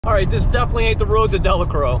All right, this definitely ain't the road to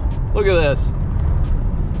Delacroix. Look at this.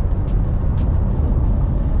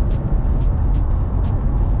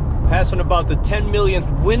 Passing about the 10 millionth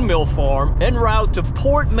windmill farm, en route to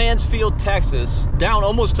Port Mansfield, Texas, down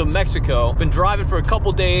almost to Mexico. Been driving for a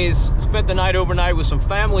couple days, spent the night overnight with some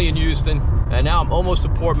family in Houston, and now I'm almost to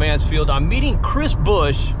Port Mansfield. I'm meeting Chris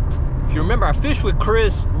Bush. If you remember, I fished with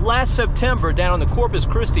Chris last September down in the Corpus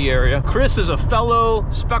Christi area. Chris is a fellow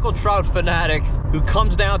speckled trout fanatic who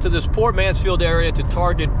comes down to this Port Mansfield area to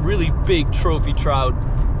target really big trophy trout.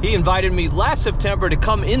 He invited me last September to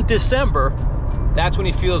come in December. That's when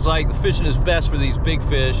he feels like the fishing is best for these big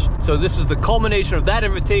fish. So this is the culmination of that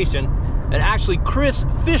invitation. And actually, Chris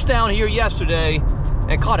fished down here yesterday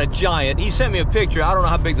and caught a giant. He sent me a picture. I don't know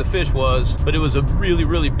how big the fish was, but it was a really,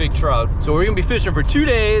 really big trout. So we're gonna be fishing for 2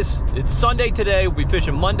 days. It's Sunday today. We'll be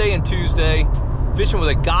fishing Monday and Tuesday. Fishing with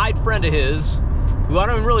a guide friend of his, who I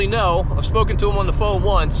don't even really know. I've spoken to him on the phone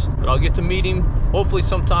once, but I'll get to meet him hopefully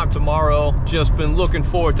sometime tomorrow. Just been looking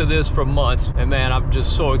forward to this for months. And man, I'm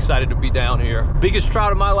just so excited to be down here. Biggest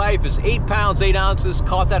trout of my life is 8 pounds, 8 ounces.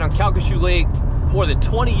 Caught that on Calcasieu Lake more than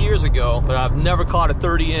 20 years ago, but I've never caught a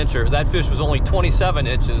 30-incher. That fish was only 27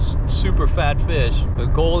 inches. Super fat fish. The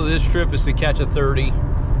goal of this trip is to catch a 30.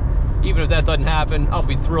 Even if that doesn't happen, I'll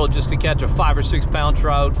be thrilled just to catch a 5 or 6 pound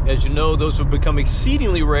trout. As you know, those have become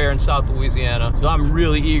exceedingly rare in South Louisiana. So I'm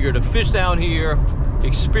really eager to fish down here,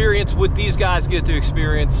 experience what these guys get to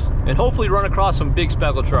experience, and hopefully run across some big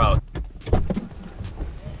speckled trout.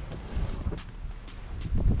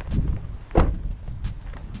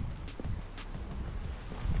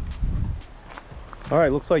 All right,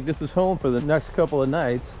 looks like this is home for the next couple of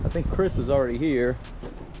nights. I think Chris is already here.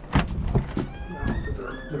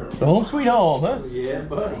 Home sweet home, huh? Yeah,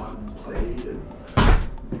 buddy.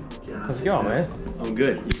 How's it going, man? I'm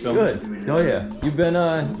good. Good. Oh yeah. You've been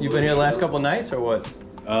here the last couple of nights or what?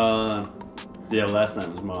 Yeah, last night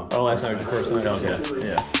was mine. Oh, last night was your first night. Okay.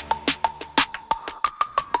 Yeah.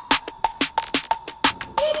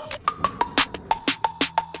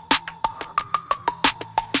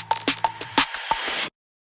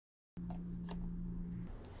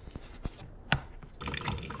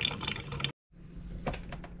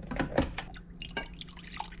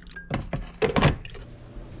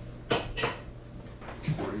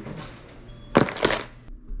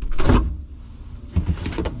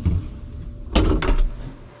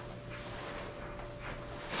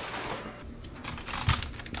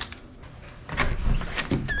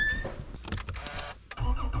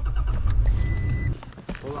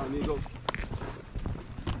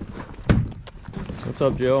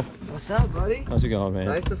 What's up, Joe? What's up, buddy? How's it going, man?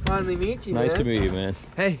 Nice to finally meet you, Nice man. to meet you, man.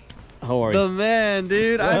 Hey. How are you? The man,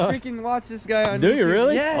 dude. I freaking watch this guy on YouTube. Do you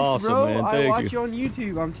really? Yes, awesome, bro. man. I Thank watch you. you on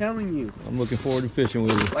YouTube. I'm telling you. I'm looking forward to fishing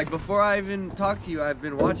with you. Like, before I even talk to you, I've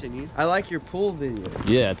been watching you. I like your pool videos.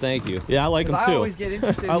 Yeah, thank you. Yeah, I like them too. I always get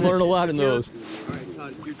interested I in learn a shit lot in you do. those. All right,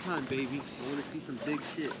 Todd, it's your time, baby. I want to see some big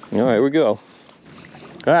shit. All right, we go.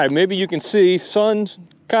 All right, maybe you can see sun's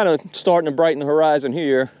kind of starting to brighten the horizon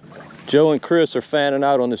here. Joe and Chris are fanning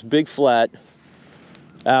out on this big flat.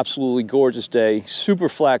 Absolutely gorgeous day. Super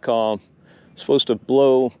flat calm. Supposed to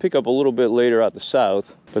pick up a little bit later out the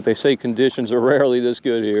south, but they say conditions are rarely this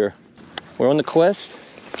good here. We're on the quest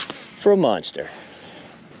for a monster.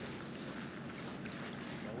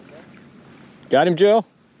 Got him, Joe?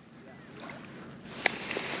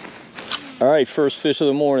 All right, first fish of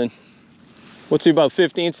the morning. What's he, about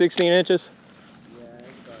 15, 16 inches? Yeah,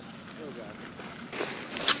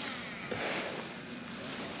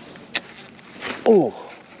 Oh,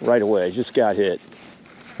 right away, just got hit.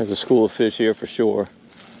 There's a school of fish here for sure.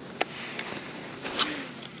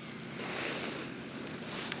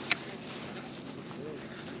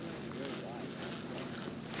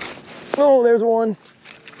 Oh, there's one.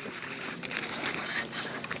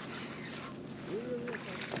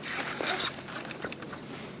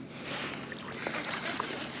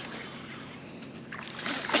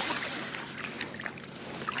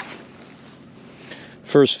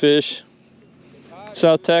 First fish,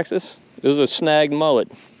 South Texas. This is a snagged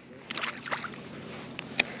mullet.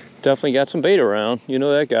 Definitely got some bait around. You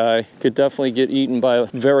know that guy could definitely get eaten by a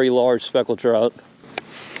very large speckled trout.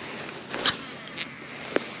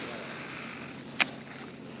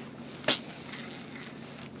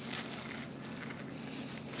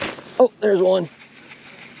 Oh, there's one.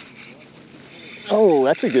 Oh,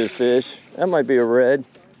 that's a good fish. That might be a red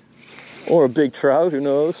or a big trout, who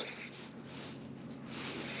knows?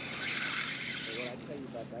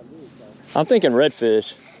 I'm thinking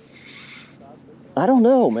redfish. I don't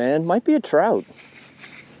know, man. Might be a trout.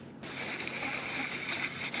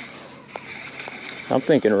 I'm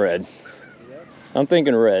thinking red. I'm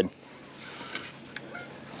thinking red.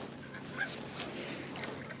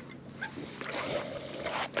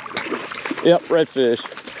 Yep, redfish.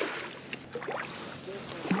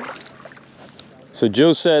 So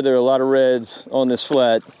Joe said there are a lot of reds on this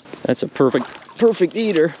flat. That's a perfect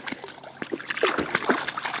eater.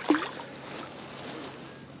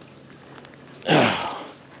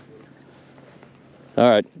 All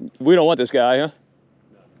right, we don't want this guy, huh?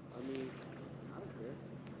 I mean, I don't care.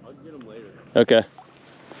 I'll get him later. Okay.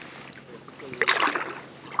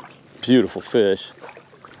 Beautiful fish.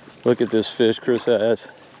 Look at this fish Chris has.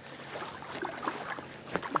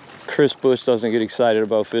 Chris Bush doesn't get excited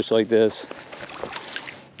about fish like this.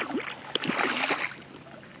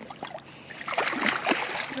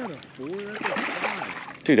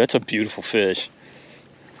 Dude, that's a beautiful fish.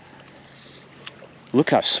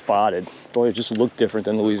 Look how spotted. Boy, it just looked different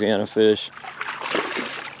than Louisiana fish.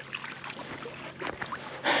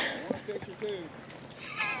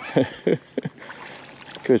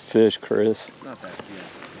 Good fish, Chris. Not that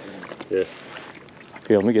Yeah.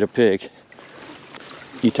 Here, let me get a pick.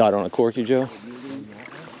 You tied on a corky, Joe?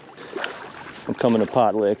 I'm coming to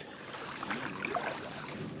pot lick.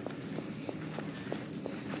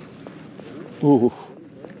 Ooh.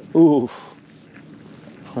 Ooh.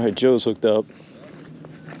 All right, Joe's hooked up.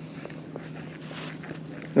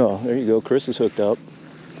 Oh, there you go. Chris is hooked up.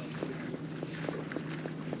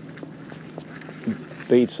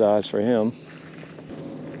 Bait size for him.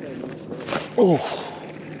 Oh.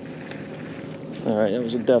 All right, that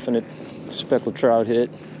was a definite speckled trout hit.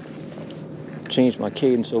 Changed my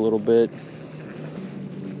cadence a little bit.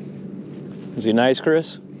 Is he nice,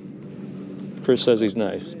 Chris? Chris says he's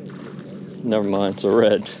nice. Never mind, it's a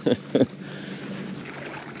red.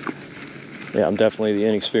 Yeah, I'm definitely the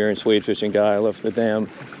inexperienced wade fishing guy. I left the damn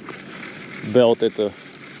belt at the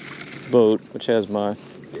boat, which has my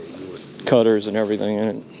cutters and everything in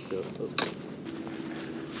it.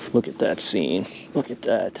 Look at that scene. Look at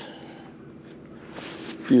that.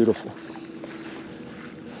 Beautiful.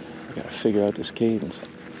 I gotta figure out this cadence.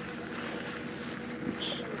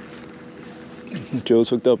 Joe's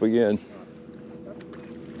hooked up again.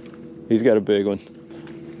 He's got a big one.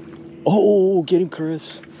 Oh, get him,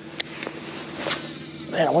 Chris.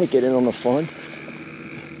 Man, I want to get in on the fun.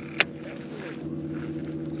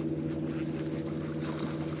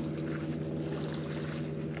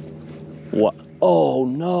 What? Oh,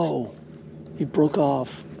 no. He broke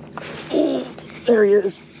off. Oh, there he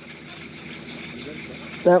is.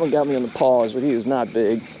 That one got me on the paws, but he is not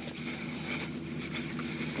big.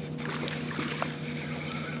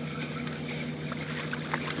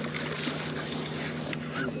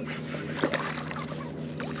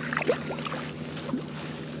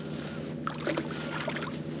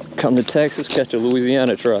 Come to Texas, catch a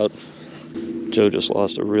Louisiana trout. Joe just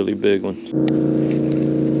lost a really big one.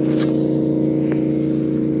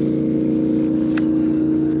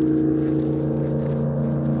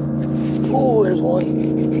 Oh, there's one.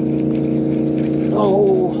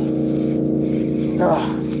 Oh.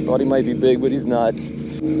 Thought he might be big, but he's not. I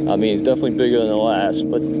mean, he's definitely bigger than the last,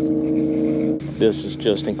 but this is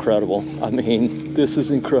just incredible. I mean, this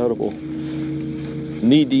is incredible.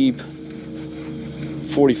 Knee deep.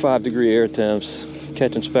 45-degree air temps,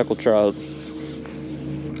 catching speckled trout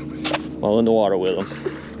while in the water with them.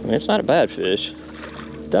 I mean, it's not a bad fish.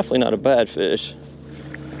 Definitely not a bad fish.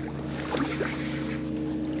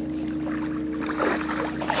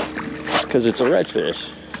 It's because it's a redfish.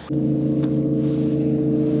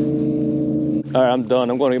 All right, I'm done.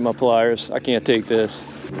 I'm going to get my pliers. I can't take this.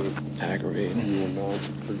 Aggravating. You will not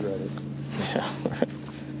regret it. Yeah,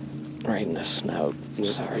 right in the snout.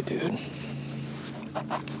 Sorry, dude.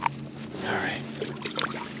 All right.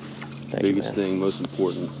 Biggest thing, most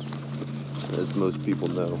important, as most people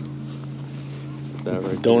know. That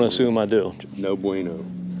right Don't there, assume I do. no bueno.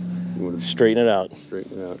 You want to Straighten it out.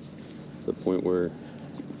 straighten it out to the point where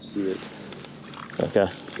you can see it. Okay.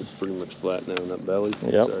 It's pretty much flat now in that belly.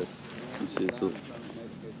 Yep. Sorry. You see it, so you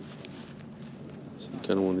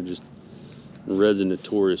kind of want to just. Red's are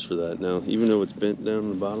notorious for that. Now, even though it's bent down on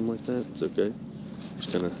the bottom like that, it's okay.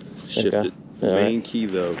 Just kind of shift Okay. it. The All main right. key,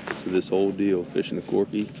 though, to this whole deal, fishing a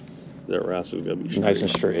corky, that wrastle's got to be straight. Nice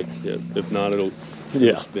and straight. Yeah. If not, it'll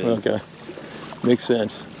Yeah. spin. Okay. Makes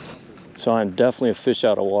sense. So I'm definitely a fish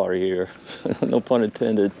out of water here. No pun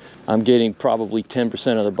intended. I'm getting probably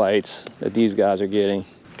 10% of the bites that these guys are getting.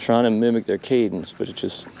 Trying to mimic their cadence, but it's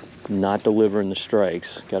just not delivering the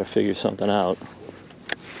strikes. Got to figure something out.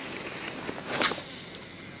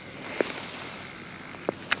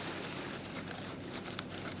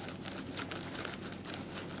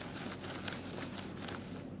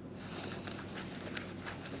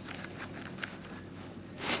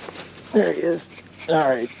 There he is. All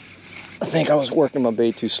right. I think I was working my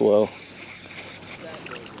bait too slow.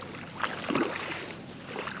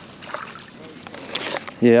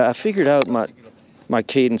 Yeah, I figured out my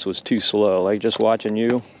cadence was too slow. Like just watching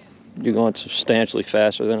you, you're going substantially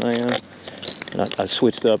faster than I am. And I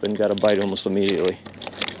switched up and got a bite almost immediately.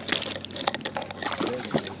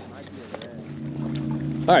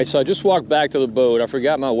 All right, so I just walked back to the boat. I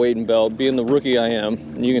forgot my wading belt, being the rookie I am.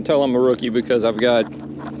 And you can tell I'm a rookie because I've got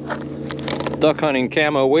duck hunting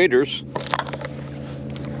camo waders.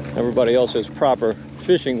 Everybody else has proper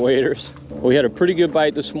fishing waders. We had a pretty good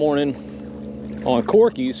bite this morning on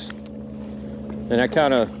corkies, and that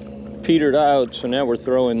kind of petered out, so now we're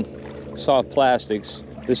throwing soft plastics.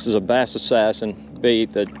 This is a Bass Assassin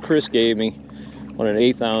bait that Chris gave me on an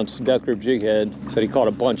 1/8 ounce death grip jig head. Said he caught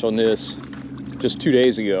a bunch on this just 2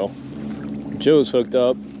 days ago. Joe's hooked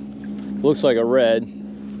up. Looks like a red.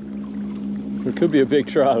 It could be a big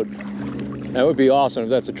trout. That would be awesome if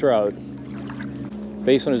that's a trout.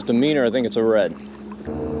 Based on his demeanor, I think it's a red.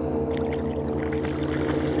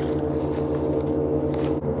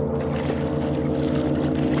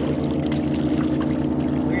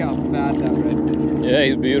 Yeah,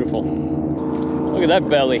 he's beautiful. Look at that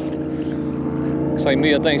belly. Looks like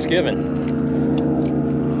me at Thanksgiving.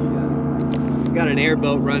 Got an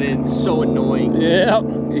airboat running, so annoying. Yeah,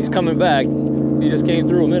 he's coming back. He just came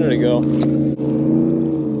through a minute ago.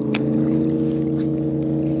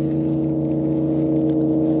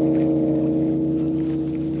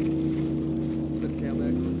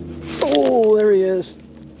 Oh, there he is.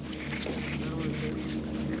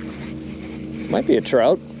 Might be a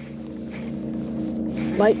trout.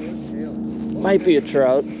 Might be a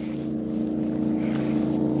trout. I'm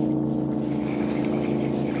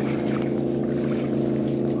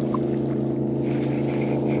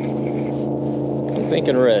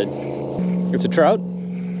thinking red. It's a trout?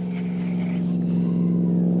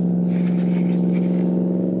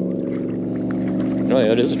 Oh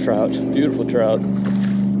yeah, it is a trout. Beautiful trout.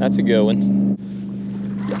 That's a good one.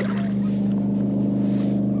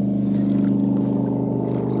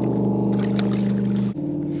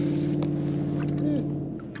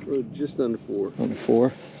 Just under 4. Under 4?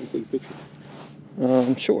 Can you take a picture?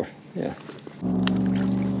 Sure, yeah.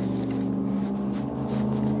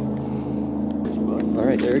 All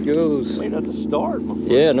right, there it goes. Man, that's a start, my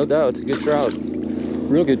friend. Yeah, no doubt. It's a good trout.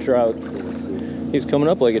 Real good trout. He was coming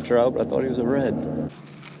up like a trout, but I thought he was a red.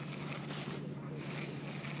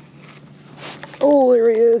 Oh, there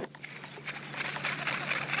he is.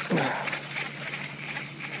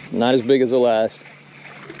 Not as big as the last.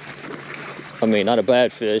 I mean, not a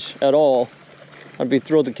bad fish at all. I'd be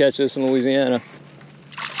thrilled to catch this in Louisiana.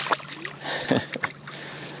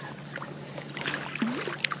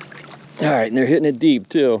 All right, and they're hitting it deep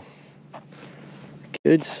too.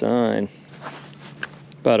 Good sign.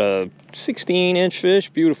 About a 16-inch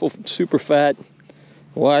fish, beautiful, super fat,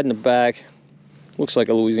 wide in the back. Looks like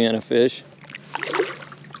a Louisiana fish.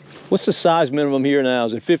 What's the size minimum here now?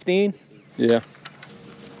 Is it 15? Yeah.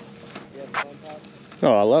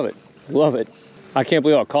 Oh, I love it. Love it. I can't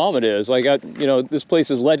believe how calm it is. Like, you know, this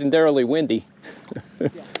place is legendarily windy.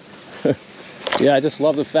 Yeah, I just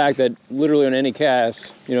love the fact that literally on any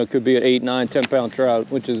cast, you know, it could be an 8, 9, 10 pound trout,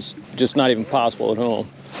 which is just not even possible at home.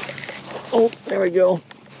 Oh, there we go.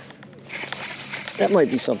 That might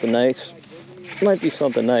be something nice. Might be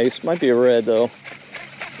something nice. Might be a red though.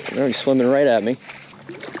 They're already swimming right at me.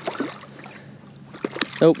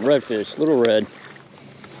 Nope, redfish, little red.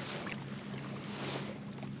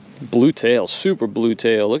 Blue tail, super blue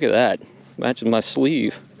tail. Look at that. Matches my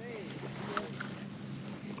sleeve.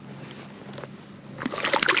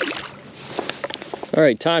 All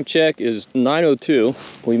right, time check is 9:02.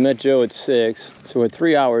 We met Joe at 6, so we're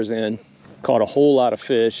 3 hours in. Caught a whole lot of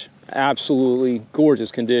fish. Absolutely gorgeous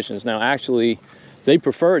conditions. Now, actually, they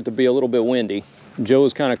prefer it to be a little bit windy. Joe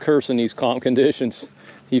is kind of cursing these calm conditions.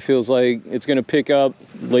 He feels like it's going to pick up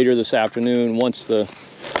later this afternoon once the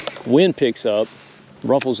wind picks up,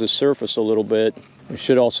 ruffles the surface a little bit. We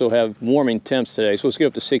should also have warming temps today. So let's get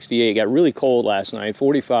up to 68. It got really cold last night,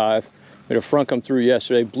 45. We had a front come through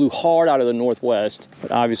yesterday, blew hard out of the northwest,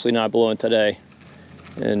 but obviously not blowing today.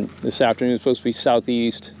 And this afternoon is supposed to be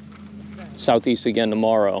southeast, southeast again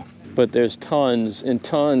tomorrow. But there's tons and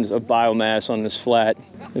tons of biomass on this flat.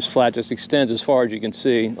 This flat just extends as far as you can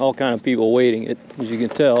see. All kind of people wading it, as you can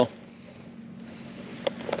tell.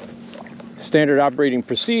 Standard operating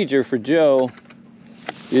procedure for Joe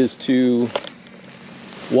is to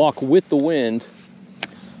walk with the wind.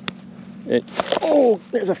 Oh,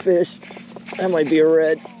 there's a fish. That might be a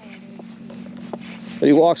red. But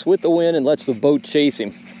he walks with the wind and lets the boat chase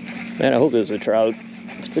him. Man, I hope there's a trout.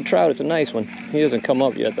 It's a trout, it's a nice one. He hasn't come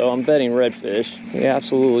up yet though. I'm betting redfish. He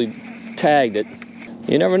absolutely tagged it.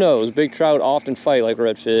 You never know, those big trout often fight like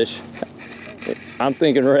redfish. I'm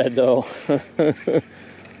thinking red though. And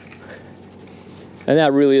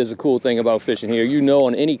that really is the cool thing about fishing here. You know,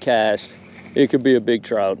 on any cast, it could be a big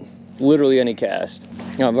trout. Literally any cast.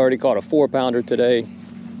 Now, I've already caught a 4-pounder today.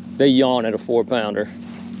 They yawn at a 4-pounder,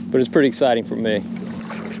 but it's pretty exciting for me.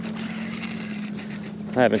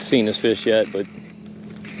 I haven't seen this fish yet, but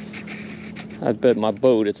I bet my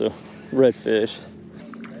boat it's a redfish.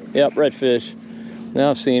 Yep, redfish.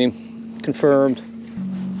 Now I've seen him. Confirmed.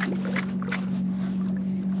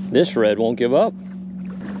 This red won't give up.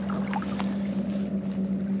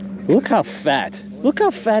 Look how fat. Look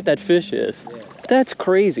how fat that fish is. That's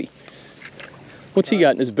crazy. What's he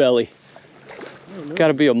got in his belly?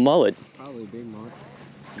 Gotta be a mullet. Probably a big mullet.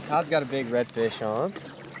 Todd's got a big redfish on.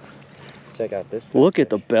 Check out this fish. Look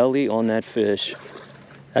at the belly on that fish.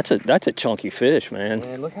 That's a chunky fish, man.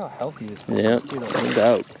 Man, look how healthy this fish Yeah, is too. no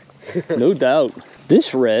doubt. No doubt.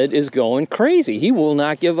 This red is going crazy. He will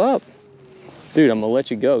not give up. Dude, I'm gonna let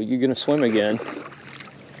you go. You're gonna swim again.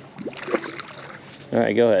 All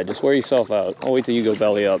right, go ahead. Just wear yourself out. I'll wait till you go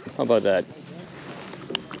belly up. How about that?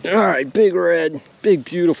 All right, big red. Big,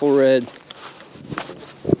 beautiful red.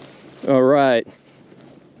 All right.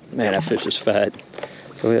 Man, that fish is fat.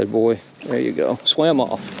 Go ahead, boy. There you go. Swam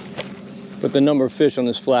off. But the number of fish on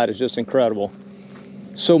this flat is just incredible.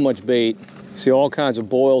 So much bait. See all kinds of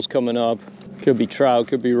boils coming up. Could be trout,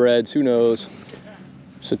 could be reds, who knows.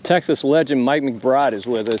 So Texas legend Mike McBride is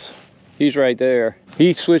with us. He's right there.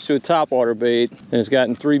 He switched to a topwater bait and has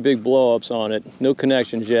gotten 3 big blow-ups on it. No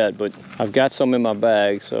connections yet, but I've got some in my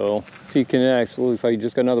bag, so if he connects, it looks like he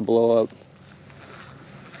just got another blow-up.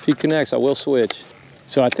 If he connects, I will switch.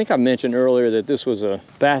 So I think I mentioned earlier that this was a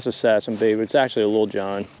bass assassin bait, but it's actually a Little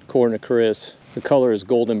John, according to Chris. The color is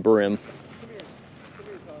golden brim.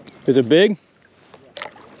 Is it big?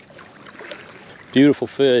 Beautiful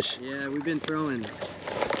fish. Yeah, we've been throwing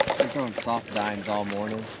soft dimes all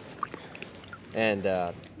morning. And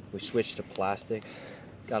we switched to plastics.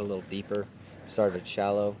 Got a little deeper. Started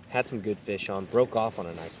shallow. Had some good fish on. Broke off on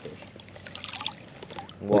a nice fish.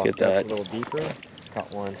 Look at that. A little deeper.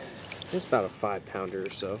 Caught one. Just about a 5-pounder or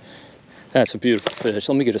so. That's a beautiful fish.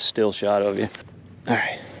 Let me get a still shot of you. All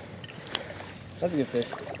right. That's a good fish.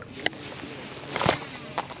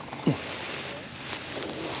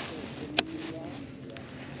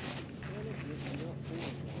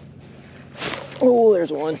 Oh,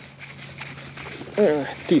 there's one.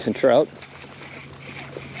 Decent trout.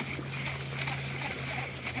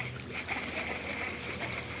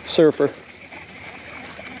 Surfer.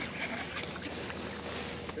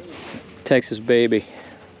 Texas baby.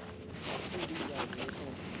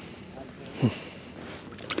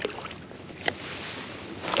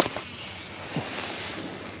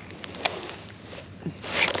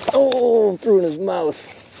 Oh, threw in his mouth.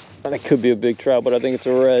 That could be a big trout, but I think it's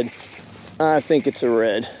a red. I think it's a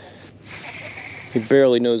red. He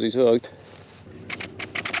barely knows he's hooked.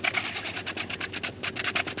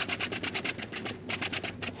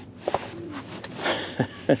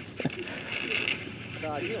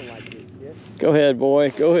 God, you don't like this shit. Go ahead,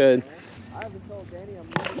 boy. Go ahead. I haven't told Danny I'm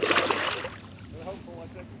not. We're hopeful I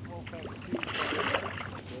take the 12-pounder.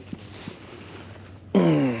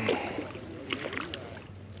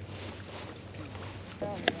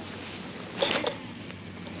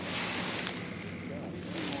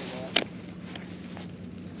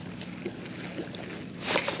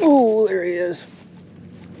 Oh, there he is.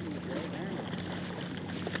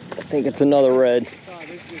 I think it's another red.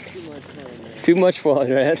 Too much fun,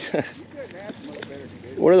 man.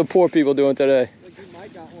 What are the poor people doing today?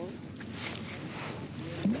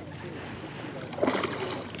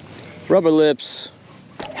 Rubber lips.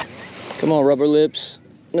 Come on, rubber lips.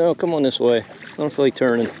 No, come on this way. I don't feel like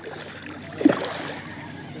turning.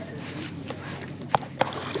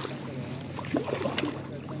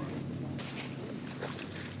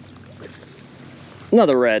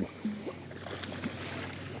 Another red.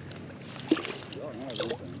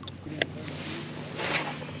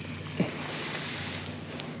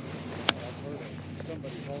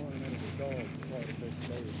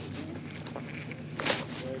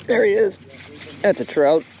 There he is. That's a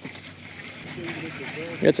trout.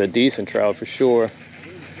 It's a decent trout for sure.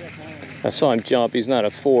 I saw him jump. He's not a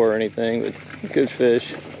 4 or anything, but good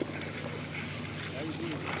fish.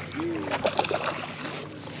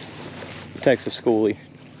 Texas schoolie.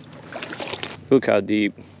 Look how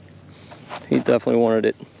deep. He definitely wanted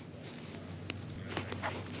it.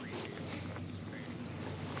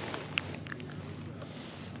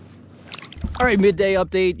 All right. right, midday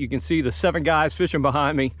update. You can see the 7 guys fishing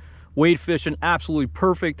behind me. Wade fishing, absolutely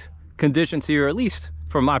perfect conditions here, at least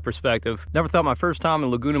from my perspective. Never thought my first time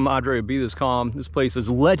in Laguna Madre would be this calm. This place is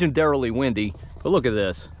legendarily windy, but look at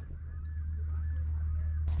this.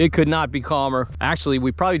 It could not be calmer. Actually,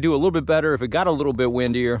 we'd probably do a little bit better if it got a little bit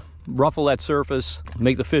windier. Ruffle that surface,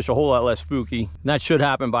 make the fish a whole lot less spooky. That should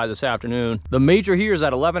happen by this afternoon. The major here is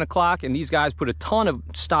at 11 o'clock, and these guys put a ton of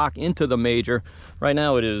stock into the major. Right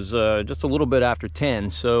now it is just a little bit after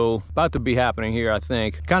 10, so about to be happening here, I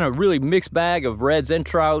think. Kind of really mixed bag of reds and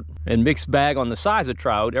trout, and mixed bag on the size of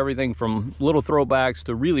trout. Everything from little throwbacks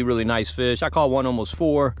to really, really nice fish. I caught one almost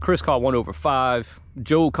 4. Chris caught one over 5.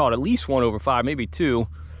 Joe caught at least one over 5, maybe 2.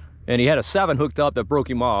 And he had a 7 hooked up that broke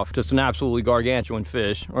him off. Just an absolutely gargantuan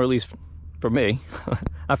fish, or at least for me.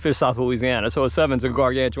 I fish South Louisiana, so a 7's a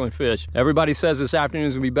gargantuan fish. Everybody says this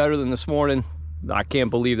afternoon's gonna be better than this morning. I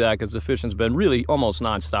can't believe that because the fishing's been really almost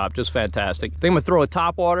nonstop, just fantastic. I think I'm gonna throw a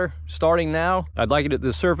topwater starting now. I'd like it if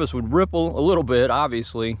the surface would ripple a little bit,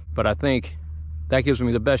 obviously, but I think that gives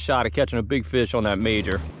me the best shot at catching a big fish on that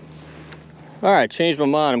major. All right, changed my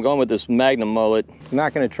mind. I'm going with this Magnum mullet. I'm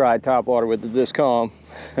not gonna try topwater with it this calm.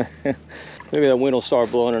 Maybe that wind will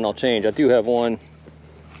start blowing and I'll change. I do have one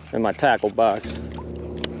in my tackle box.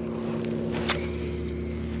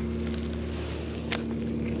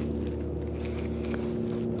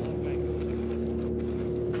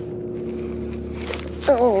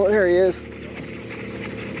 Oh, there he is.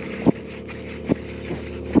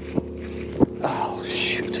 Oh,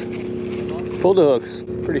 shoot. Pulled the hooks.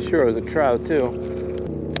 Pretty sure it was a trout too.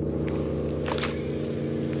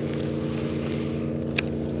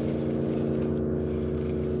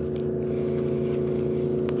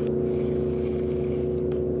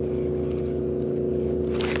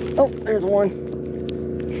 Oh, there's one.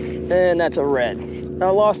 And that's a red. I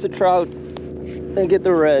lost the trout and get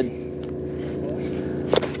the red.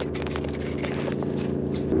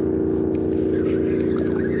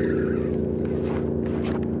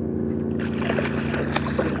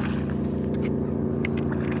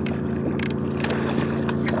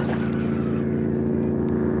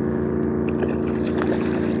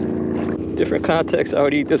 Different context, I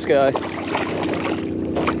would eat this guy.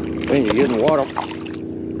 Man, you're getting water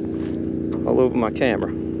all over my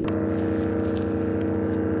camera.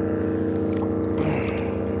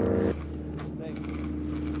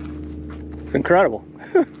 It's incredible.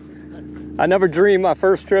 I never dreamed my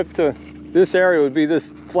first trip to this area would be this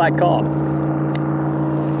flat calm.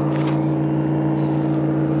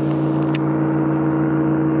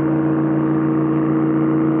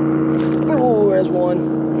 Oh, there's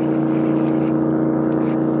one.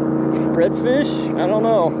 Redfish? I don't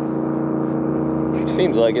know.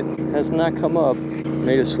 Seems like it. Has not come up.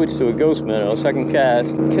 Made a switch to a ghost minnow. Second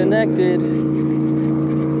cast. Connected.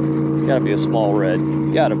 Gotta be a small red.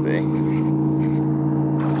 Gotta be.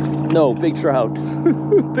 No, big trout.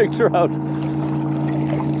 Big trout.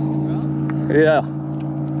 Yeah.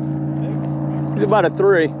 He's about a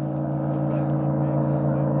 3.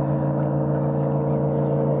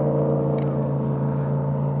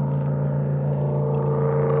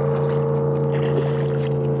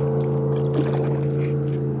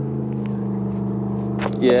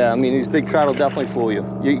 Yeah, I mean, these big trout will definitely fool you.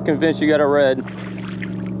 You're convinced you got a red,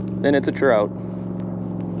 then it's a trout.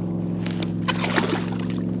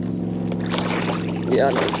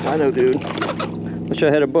 Yeah, I know, dude. Wish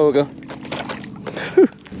I had a boga.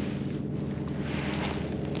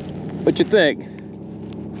 What you think?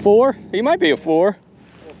 4? He might be a 4.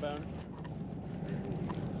 4-pounder.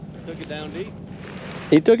 Took it down deep.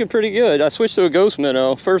 He took it pretty good. I switched to a ghost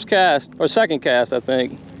minnow. First cast, or second cast, I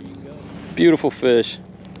think. There you go. Beautiful fish.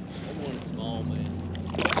 That one's small, man.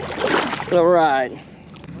 All right.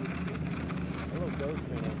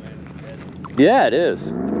 Yeah, it is.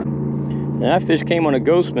 And that fish came on a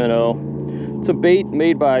ghost minnow. It's a bait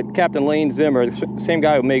made by Captain Lane Zimmer, the same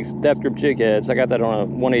guy who makes death grip jig heads. I got that on a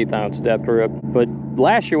 1/8 ounce death grip. But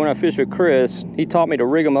last year when I fished with Chris, he taught me to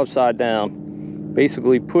rig them upside down.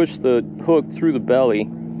 Basically push the hook through the belly.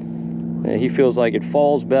 And he feels like it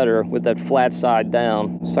falls better with that flat side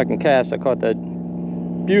down. Second cast, I caught that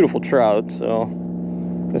beautiful trout, so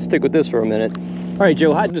let's stick with this for a minute. All right,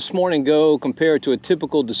 Joe, how did this morning go compared to a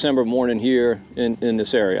typical December morning here in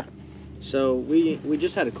this area? So we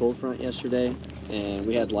just had a cold front yesterday, and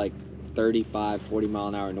we had like 35, 40 mile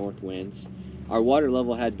an hour north winds. Our water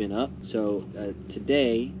level had been up, so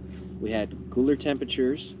today we had cooler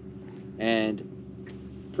temperatures and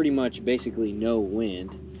pretty much basically no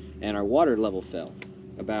wind, and our water level fell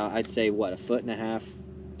about, I'd say, what, 1.5 feet,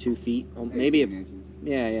 2 feet, maybe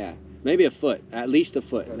maybe a foot, at least a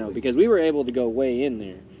foot. No, because we were able to go way in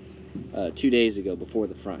there, 2 days ago before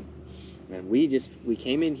the front. And we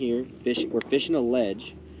came in here, we're fishing a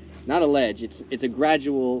ledge. Not a ledge, it's a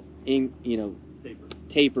gradual,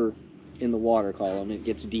 taper in the water column. It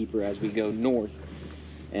gets deeper as we go north.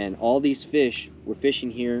 And all these fish, we're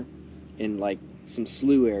fishing here in like some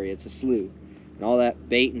slough area. It's a slough. And all that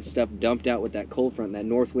bait and stuff dumped out with that cold front. That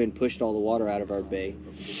north wind pushed all the water out of our bay.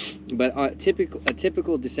 But a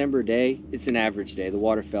typical December day, it's an average day. The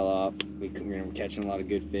water fell off. We're catching a lot of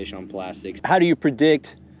good fish on plastics. How do you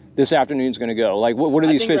predict this afternoon's going to go? Like, what are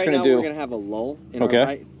these fish going to do? We're going to have a lull in our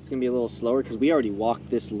bite. It's going to be a little slower because we already walked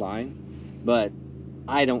this line. But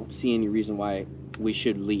I don't see any reason why we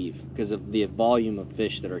should leave because of the volume of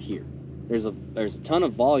fish that are here. There's a ton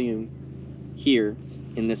of volume here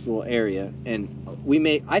in this little area, and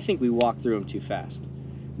I think we walk through them too fast.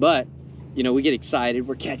 But we get excited,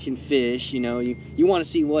 we're catching fish, you want to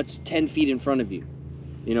see what's 10 feet in front of you,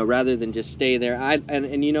 rather than just stay there.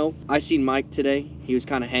 I seen Mike today. He was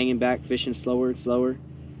kind of hanging back, fishing slower and slower.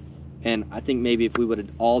 And I think maybe if we would have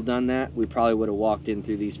all done that, we probably would have walked in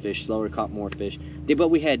through these fish slower, caught more fish. But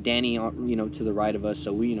we had Danny, to the right of us,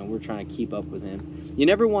 so we're trying to keep up with him. You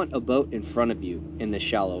never want a boat in front of you in this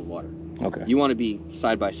shallow water. Okay. You want to be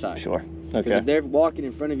side by side. Sure. Because Okay. if they're walking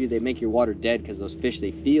in front of you, they make your water dead because those fish,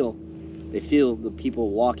 they feel the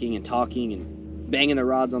people walking and talking and banging their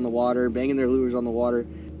rods on the water, banging their lures on the water.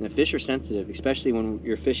 And the fish are sensitive, especially when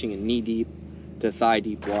you're fishing in knee-deep to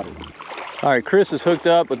thigh-deep water. All right, Chris is hooked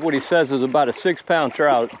up with what he says is about a 6-pound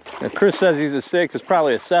trout. If Chris says he's a 6, it's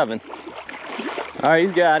probably a 7. All right,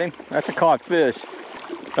 he's got him. That's a caught fish.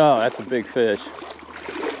 Oh, that's a big fish.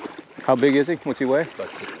 How big is he? What's he weigh?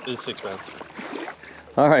 About 6 pounds.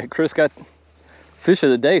 All right, Chris got fish of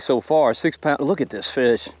the day so far, 6 pounds. Look at this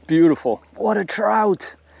fish, beautiful. What a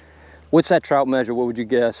trout. What's that trout measure? What would you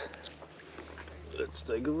guess? Let's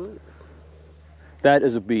take a look. That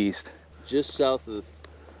is a beast. Just south of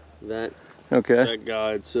that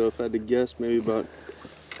guide. So if I had to guess, maybe about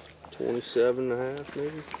 27 and a half,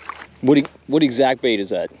 maybe. What exact bait is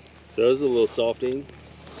that? So this is a little softeen.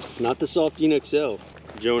 Not the softeen XL.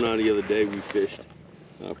 Joe and I the other day, we fished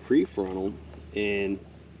pre-frontal, and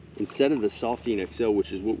instead of the softeen XL,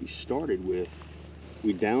 which is what we started with,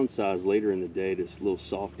 we downsized later in the day to this little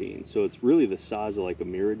softeen. So it's really the size of like a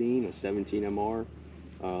Miradine, a 17 MR,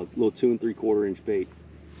 little 2 3/4 inch bait.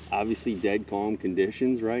 Obviously dead calm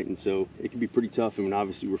conditions, right? And so it can be pretty tough. I mean,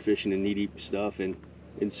 obviously we're fishing in knee-deep stuff, and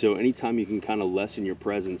so anytime you can kind of lessen your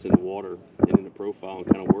presence in the water and in the profile and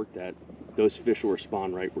kind of work that, those fish will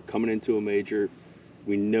respond, right? We're coming into a major.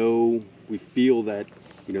 We feel that,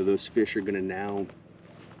 those fish are gonna now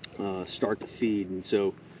start to feed. And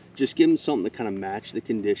so just give them something to kind of match the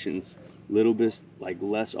conditions, little bit like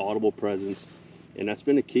less audible presence. And that's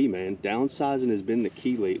been the key, man. Downsizing has been the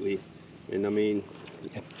key lately. And I mean,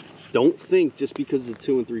 don't think just because it's a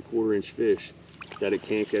 2 3/4 inch fish that it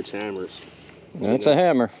can't catch hammers. That's a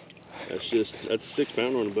hammer. That's a 6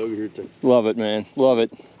 pounder on the boat here too. Love it, man. Love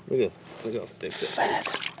it. Look how thick that is.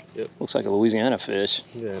 Fat. Yep. Looks like a Louisiana fish.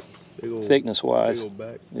 Yeah. Big old, thickness-wise. Big old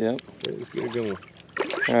back. Yep. Yeah, let's get it going.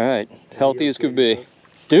 All right. Healthy as could be.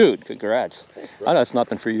 Dude, congrats. I know it's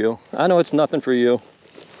nothing for you. I know it's nothing for you,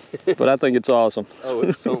 but I think it's awesome. Oh,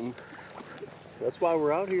 it's something. That's why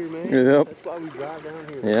we're out here, man. Yep. That's why we drive down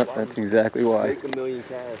here. Yep, that's exactly why. Make a million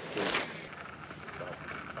casts. About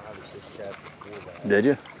 5 or 6 casts before that. Did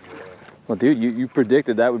you? Yeah. Well, dude, you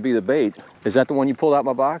predicted that would be the bait. Is that the one you pulled out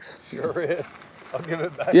my box? Sure is. I'll give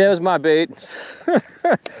it back. Yeah, it was my bait.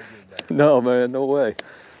 No, man, no way.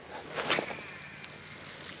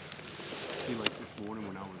 See, like this morning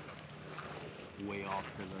when I was way off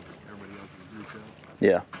because everybody else was reached out.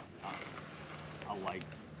 Yeah. I like.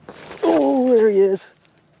 Oh, there he is.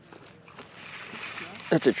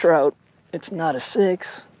 That's a trout. It's not a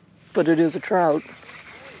 6, but it is a trout.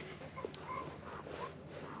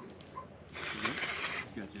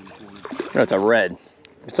 That's a red.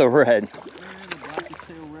 It's a red.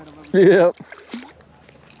 Yep.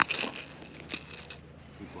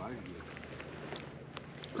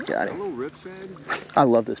 Got him. I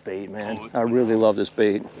love this bait, man. I really love this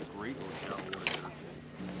bait.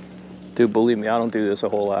 Dude, believe me, I don't do this a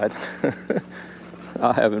whole lot.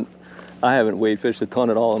 I haven't wade fished a ton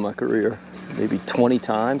at all in my career. Maybe 20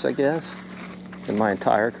 times, I guess, in my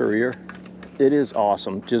entire career. It is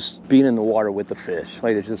awesome just being in the water with the fish.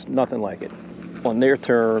 Like, there's just nothing like it. On their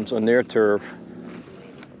terms, on their turf.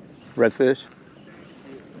 Redfish?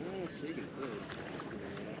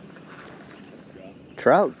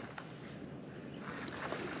 Trout.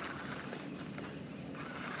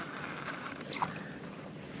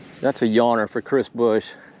 That's a yawner for Chris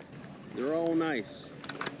Bush. They're all nice.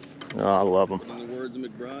 Oh, I love them. In the words of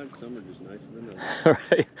McBride, some are just nicer than others.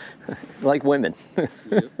 Right. Like women.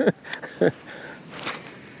 Yep.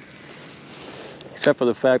 Except for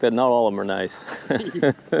the fact that not all of them are nice. You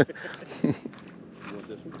want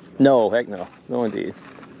this one? No, heck no. No, indeed.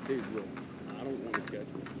 Hey, look, I don't want to catch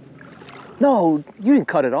it. No, you didn't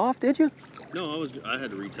cut it off, did you? No, I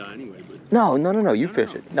had to retie anyway, but... No, you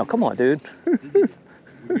fish it. No, come on, dude.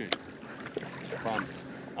 Okay.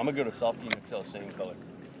 I'm going to go to Soft XL, same color.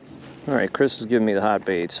 All right, Chris is giving me the hot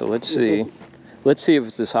bait, so let's see. Let's see if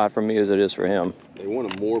it's as hot for me as it is for him. They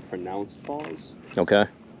want a more pronounced pause, Okay.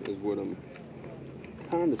 is what I'm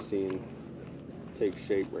kind of seeing take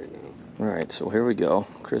shape right now. All right, so here we go.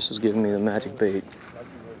 Chris is giving me the magic bait.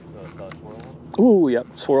 Ooh, yep,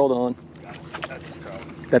 swirled on.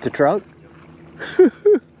 That's a trout?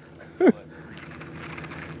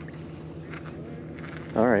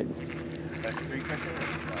 All right.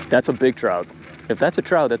 That's a big trout. If that's a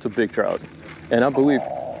trout, that's a big trout. And I believe...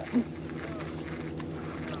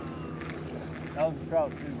 That was a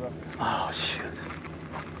trout too, bro. Oh, shit.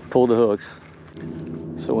 Pull the hooks.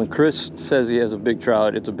 So when Chris says he has a big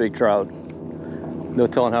trout, it's a big trout. No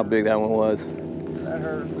telling how big that one was. That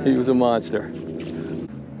hurt, man. He was a monster.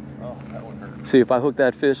 Oh, that one hurt. See, if I hooked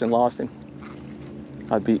that fish and lost him,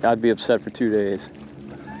 I'd be upset for 2 days.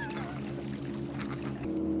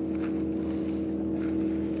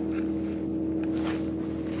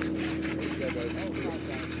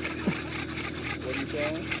 What are you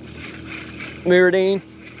calling? Miradine.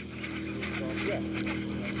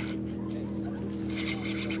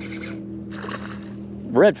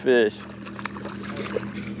 Redfish.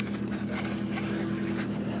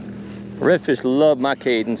 Redfish love my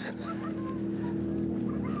cadence.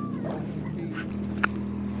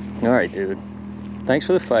 All right, dude. Thanks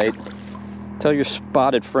for the fight. Tell your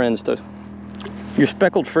speckled friends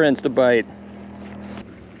to bite.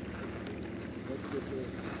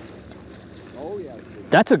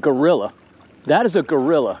 That's a gorilla. That is a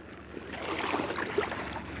gorilla.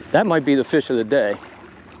 That might be the fish of the day.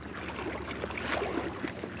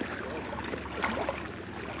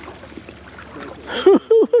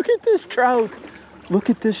 Look at this trout. Look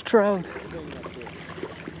at this trout.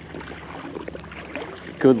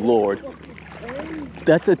 Good Lord.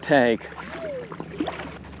 That's a tank. You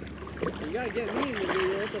gotta get me in the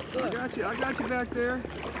video. What the fuck? I got you back there.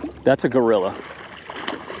 That's a gorilla.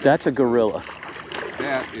 That's a gorilla.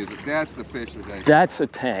 That's the fish today. That's a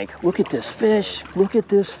tank. Look at this fish. Look at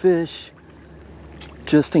this fish.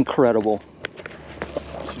 Just incredible.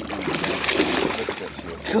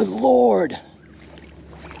 Good Lord.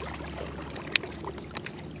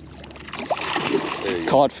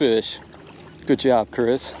 Caught fish. Good job,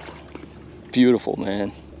 Chris. Beautiful,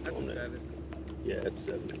 man. Yeah, it's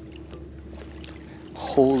 7.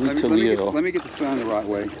 Holy Toledo. Let me get the sun the right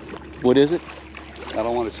way. What is it? I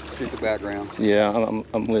don't want to shoot the background. Yeah,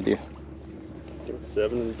 I'm with you.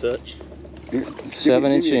 7 in touch.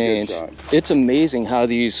 7 and give me a good change. shot. It's amazing how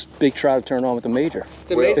these big trout turn on with the major.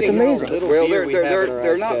 It's amazing. It's amazing. How little Well, fear we have in our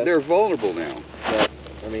they're not. chest. They're vulnerable now. But,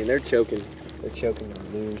 I mean, they're choking. They're choking the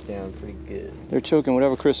lures down pretty good. They're choking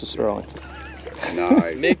whatever Chris is throwing.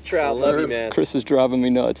 Nice. Big trout, love you, man. Chris is driving me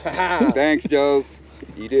nuts. Thanks, Joe.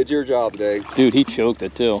 You did your job today. Dude, he choked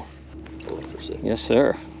it too. Yes,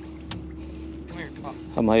 sir.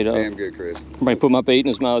 I might Damn good, Chris. put my bait in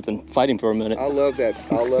his mouth and fight him for a minute. I love that.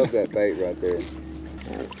 I love that bait right there.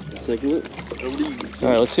 Let's take a look. Over to you. All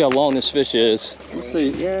right, let's see how long this fish is. Let's see.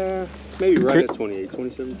 Yeah, maybe right at 28,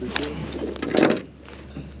 27, 3.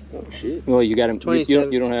 Oh, shit. Well, you got him. You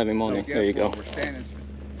 27. don't have him on there. There you go. We're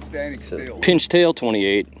standing still. Pinch tail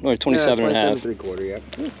 28 or 27 and a half. 3/4,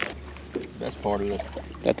 yeah. Best part of it.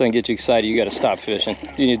 That thing gets you excited. You got to stop fishing.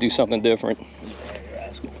 You need to do something different.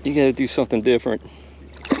 You got to do something different.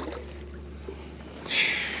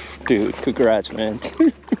 Dude, congrats, man.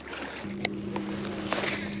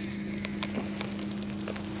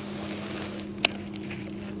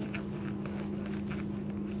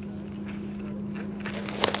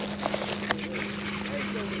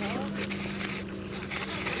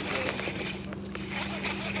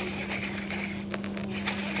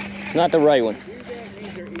 Not the right one.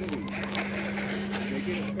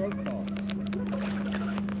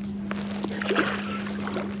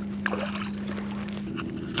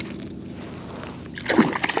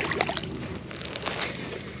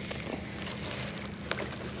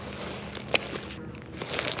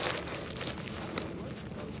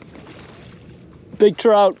 Big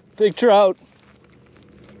trout, big trout.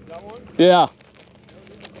 Got one? Yeah.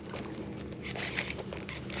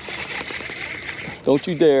 Don't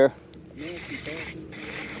you dare.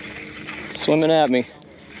 Swimming at me.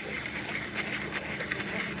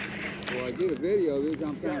 did a video of it.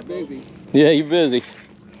 I'm kind of busy. Yeah, you're busy.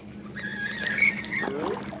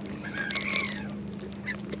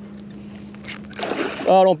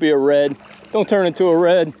 Oh, don't be a red. Don't turn into a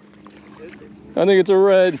red. I think it's a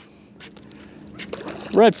red.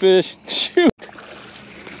 Redfish. Shoot.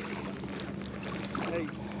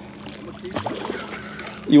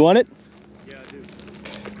 You want it? Yeah, I do.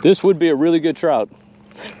 This would be a really good trout.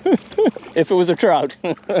 If it was a trout.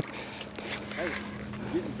 Hey,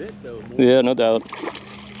 getting bit though. Yeah, no doubt.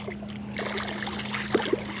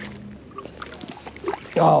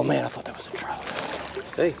 Oh man, I thought that was a trout.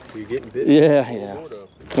 Hey, you're getting bit. Yeah, yeah.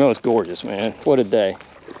 Oh, it's gorgeous, man. What a day.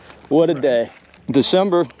 What a day.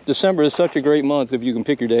 December is such a great month if you can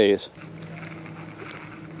pick your days.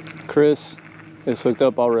 Chris is hooked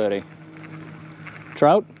up already.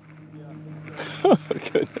 Trout? Yeah. Oh,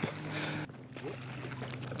 goodness.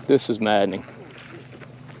 This is maddening.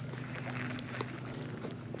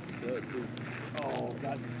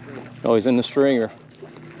 Oh, he's in the stringer.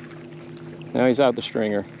 Now he's out the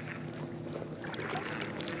stringer.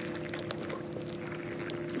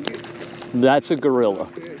 That's a gorilla.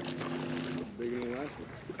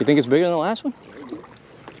 You think it's bigger than the last one?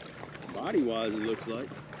 Body-wise, it looks like.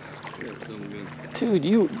 Dude,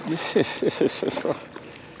 you...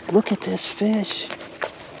 Look at this fish.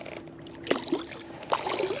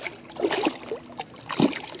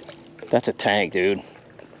 That's a tank, dude.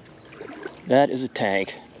 That is a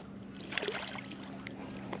tank.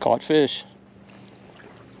 Caught fish.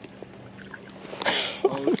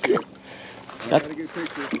 Okay.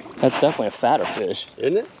 That's definitely a fatter fish.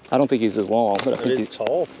 Isn't it? I don't think he's as long, but I think It's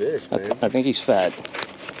tall fish, man. I think he's fat.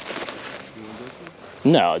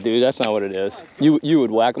 No, dude, that's not what it is. You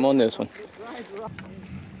would whack him on this one.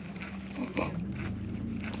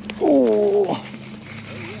 Oh,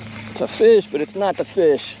 it's a fish, but it's not the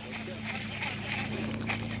fish.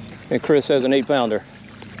 And Chris has an 8-pounder.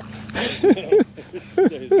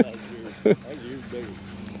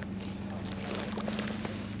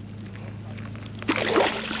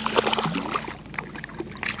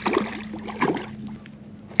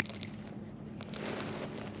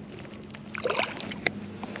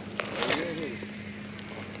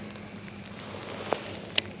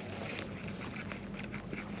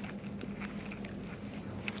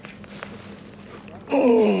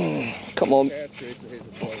 Come on. I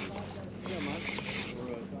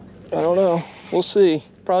don't know. We'll see.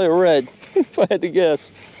 Probably a red, if I had to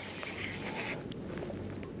guess.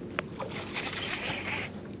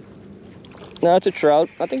 No, it's a trout.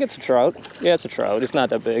 I think it's a trout. Yeah, it's a trout. It's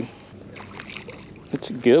not that big.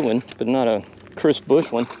 It's a good one, but not a Chris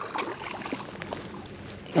Bush one.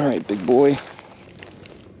 All right, big boy.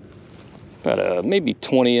 About a maybe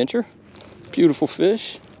 20-incher. Beautiful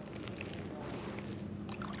fish.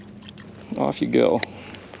 Off you go.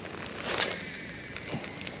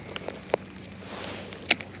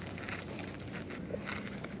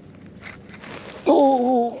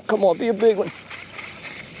 Oh, come on, be a big one.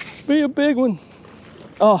 Be a big one.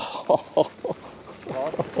 Oh, of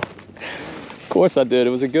course I did. It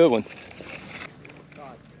was a good one. They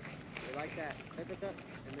like that. And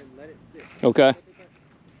then let it sit. Okay.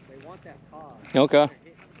 They want that paw. Okay.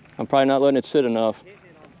 I'm probably not letting it sit enough. Hitting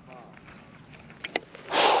it on the paw.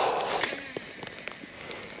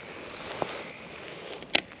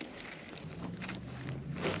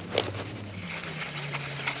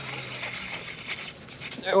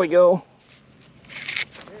 There we go.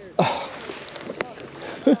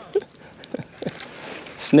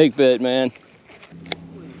 Snake bit, man.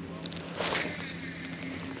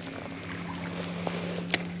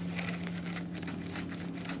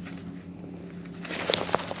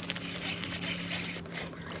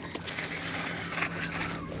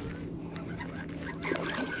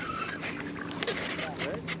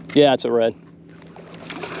 Yeah, it's a red.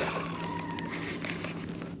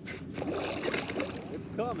 It's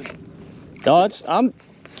coming. No,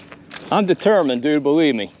 I'm determined, dude,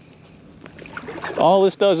 believe me. All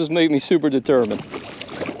this does is make me super determined.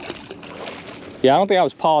 Yeah, I don't think I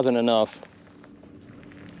was pausing enough.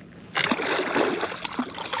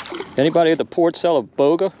 Anybody at the port sell a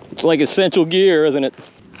boga? It's like essential gear, isn't it?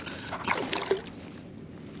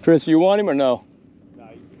 Chris, you want him or no?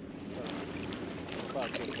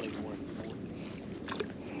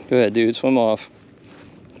 Go ahead, dude, swim off.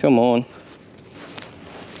 Come on.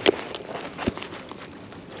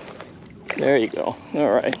 There you go.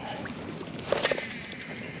 All right.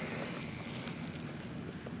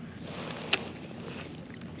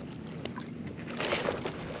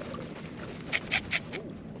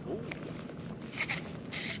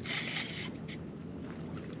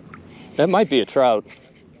 That might be a trout.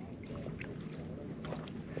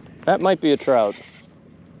 That might be a trout.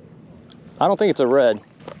 I don't think it's a red.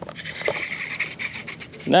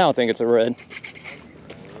 Now I think it's a red.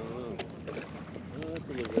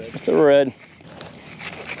 It's a red.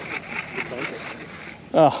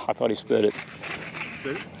 Oh, I thought he spit it.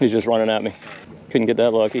 He's just running at me. Couldn't get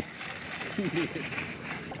that lucky.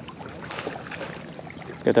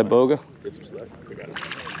 Got that boga? Get some slack. I got it.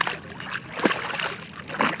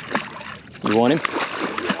 You want him?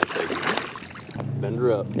 Yeah, I'll take it. Bend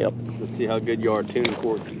her up. Yep. Let's see how good you are tuning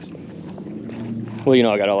corkies. Well, you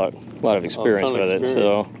know I got a lot of experience with it,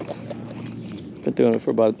 so been doing it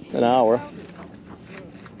for about an hour.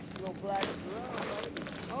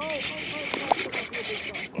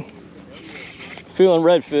 Feeling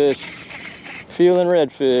redfish. Feeling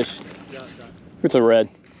redfish. It's a red.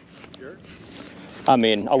 I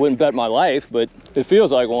mean, I wouldn't bet my life, but it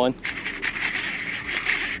feels like one.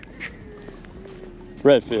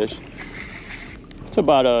 Redfish. It's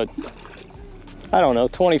about a, I don't know,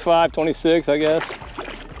 25, 26, I guess.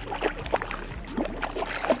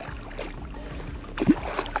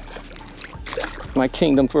 My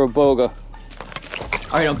kingdom for a boga.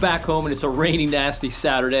 All right, I'm back home and it's a rainy, nasty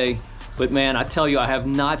Saturday. But man, I tell you, I have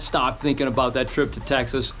not stopped thinking about that trip to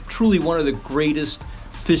Texas. Truly one of the greatest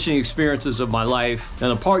fishing experiences of my life.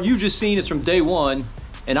 And the part you just seen is from day one,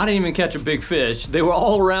 and I didn't even catch a big fish. They were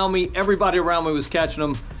all around me. Everybody around me was catching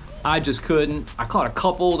them. I just couldn't. I caught a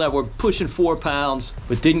couple that were pushing 4 pounds,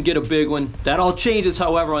 but didn't get a big one. That all changes,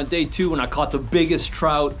 however, on day 2 when I caught the biggest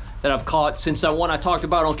trout that I've caught since that one I talked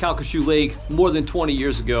about on Calcasieu Lake more than 20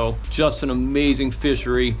 years ago. Just an amazing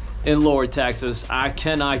fishery in Lower Texas. I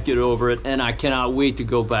cannot get over it, and I cannot wait to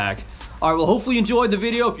go back. All right, well, hopefully you enjoyed the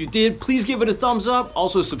video. If you did, please give it a thumbs up.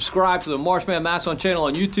 Also, subscribe to the Marshman Masson channel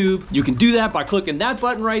on YouTube. You can do that by clicking that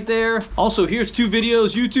button right there. Also, here's 2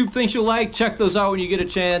 videos YouTube thinks you'll like. Check those out when you get a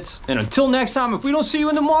chance. And until next time, if we don't see you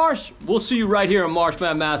in the marsh, we'll see you right here on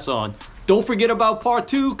Marshman Masson. Don't forget about part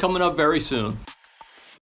 2 coming up very soon.